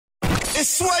It's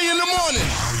Sway in the morning,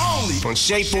 only on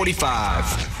Shade 45.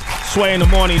 Sway in the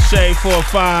morning, Shade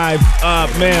 45.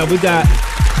 Man, we got...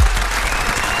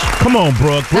 Come on,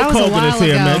 Brooke. Brooke Hogan is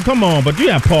here, man. Come on, but you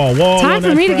have Paul Wall. Time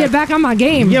for me to get back on my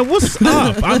game. Yeah, what's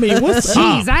up? I mean, what's up?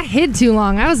 Jeez, I hid too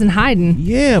long. I was in hiding.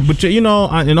 Yeah, but you know,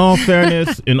 in all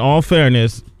fairness,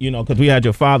 you know, because we had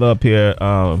your father up here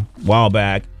a while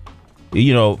back.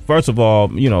 You know, first of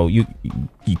all, you know, you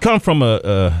come from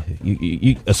a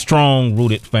strong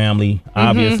rooted family,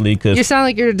 obviously. Cause you sound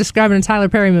like you're describing a Tyler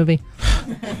Perry movie.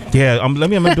 Yeah, I'm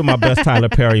gonna do my best Tyler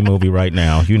Perry movie right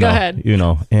now. You know, go ahead. You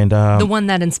know, and the one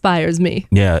that inspires me.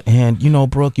 Yeah, and you know,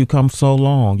 Brooke, you've come so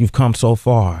so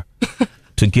far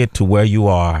to get to where you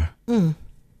are.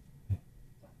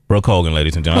 Brooke Hogan,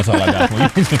 ladies and gentlemen. That's all I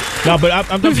got for you. No, but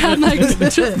I've had like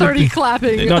 30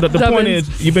 clapping. No, the point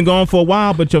is, you've been going for a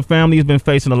while, but your family has been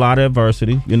facing a lot of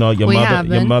adversity. You know, your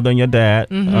mother and your dad,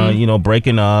 you know,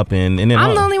 breaking up, and then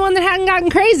I'm the only one that hadn't gotten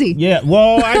crazy. Yeah,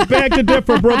 well, I beg to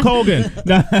differ, Brooke Hogan.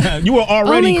 You were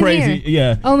already crazy.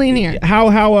 Here. Yeah, only in here.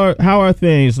 How are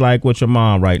things like with your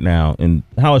mom right now, and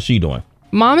how is she doing?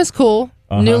 Mom is cool.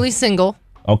 Newly single.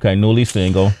 Okay, newly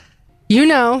single. You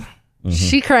know,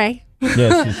 she cray.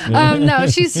 Yes. No,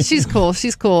 she's cool.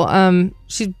 She's cool.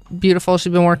 She's beautiful.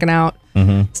 She's been working out,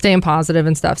 staying positive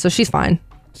and stuff. So she's fine.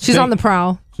 She's on the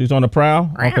prowl. She's on the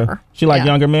prowl. Okay. She like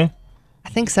younger men. I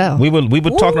think so. We were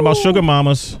talking about sugar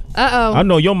mamas. I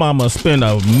know your mama spent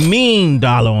a mean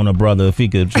dollar on a brother if he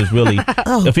could just really.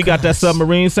 If he got that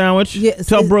submarine sandwich. Yes,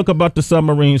 Tell Brooke about the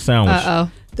submarine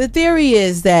sandwich. The theory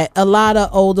is that a lot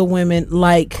of older women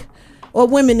or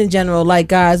women in general, like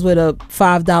guys with a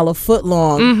 $5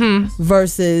 footlong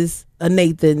versus a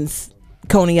Nathan's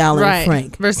Coney Island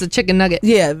Frank. Versus the chicken nugget.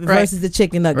 Yeah, versus the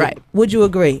chicken nugget. Right. Would you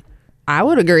agree? I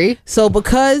would agree. So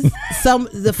because the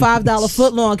 $5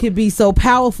 footlong can be so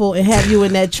powerful and have you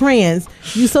in that trance,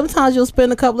 sometimes you'll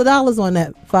spend a couple of dollars on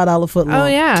that $5 footlong. Oh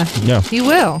yeah. Yeah. You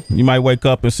will. You might wake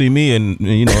up and see me in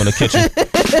the kitchen.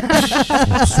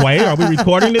 Sway, are we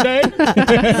recording today?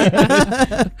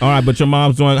 All right, but your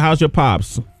mom's doing. How's your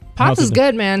pops? Pops is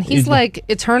good, man. He's like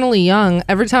eternally young.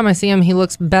 Every time I see him, he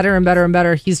looks better and better and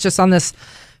better. He's just on this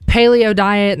paleo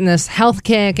diet and this health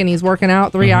kick, and he's working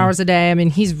out 3 hours a day. I mean,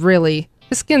 his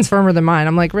skin's firmer than mine.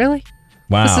 I'm like, really?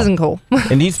 Wow. This isn't cool.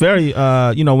 And he's very,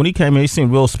 when he came in, he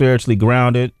seemed real spiritually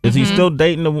grounded. Is he still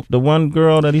dating the one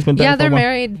girl that he's been dating? Yeah, they're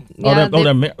married.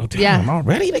 They're married. Oh, damn, yeah.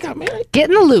 Already? They got married? Get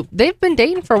in the loop. They've been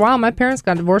dating for a while. My parents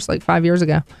got divorced like 5 years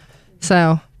ago.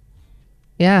 So,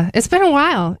 yeah, it's been a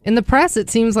while. In the press, it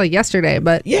seems like yesterday,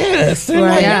 but... Yeah, it seemed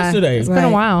like yesterday. It's been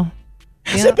a while.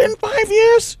 Has it been 5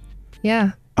 years?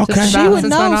 Yeah. Okay. She would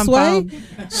know, Sway.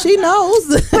 She knows.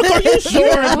 Look, are you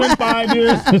sure it's been 5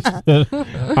 years?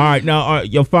 All right, now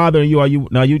your father and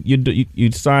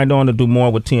you signed on to do more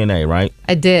with TNA, right?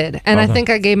 I did, and I think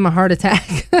I gave him a heart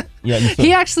attack. Yeah,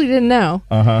 he actually didn't know.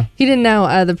 He didn't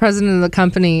know. The president of the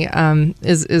company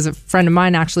is a friend of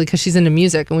mine actually, because she's into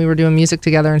music, and we were doing music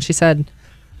together, and she said,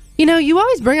 you know, you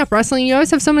always bring up wrestling. You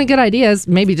always have so many good ideas.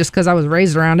 Maybe just because I was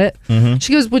raised around it.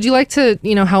 She goes, would you like to,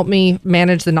 help me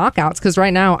manage the knockouts? Because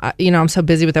right now, I'm so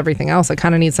busy with everything else. I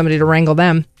kind of need somebody to wrangle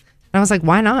them. And I was like,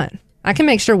 why not? I can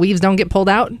make sure weaves don't get pulled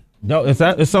out. No,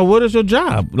 so what is your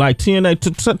job? Like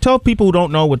TNA, tell people who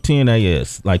don't know what TNA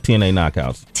is, like TNA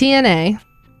knockouts. TNA,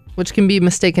 which can be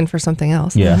mistaken for something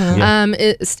else. Yeah.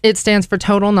 It stands for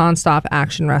Total Nonstop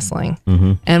Action Wrestling.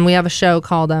 And we have a show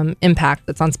called Impact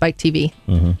that's on Spike TV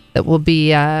that will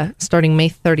be starting May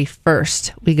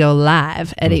 31st. We go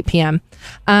live at 8 p.m.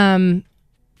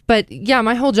 But yeah,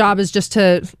 my whole job is just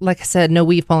to, like I said, no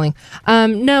weave pulling.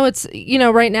 No, it's,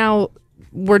 right now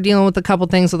we're dealing with a couple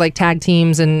things with like tag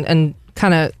teams and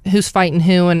kind of who's fighting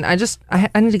who, and I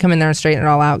need to come in there and straighten it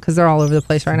all out because they're all over the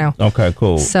place right now. Okay,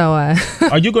 cool. So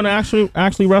are you gonna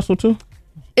actually wrestle too?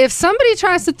 If somebody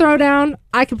tries to throw down,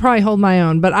 I could probably hold my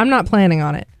own, but I'm not planning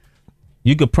on it.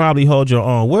 You could probably hold your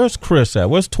own. Where's Chris at?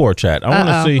 Where's Torch at? I want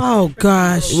to see. Oh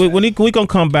gosh, we gonna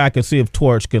come back and see if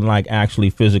Torch can actually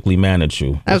physically manage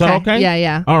you. Is that okay?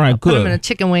 Yeah. All right, good. Put him in a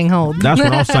chicken wing hold. That's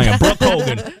what I'm saying. Brooke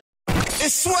Hogan.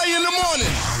 It's Sway in the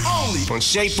morning, only on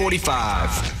Shade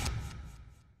 45.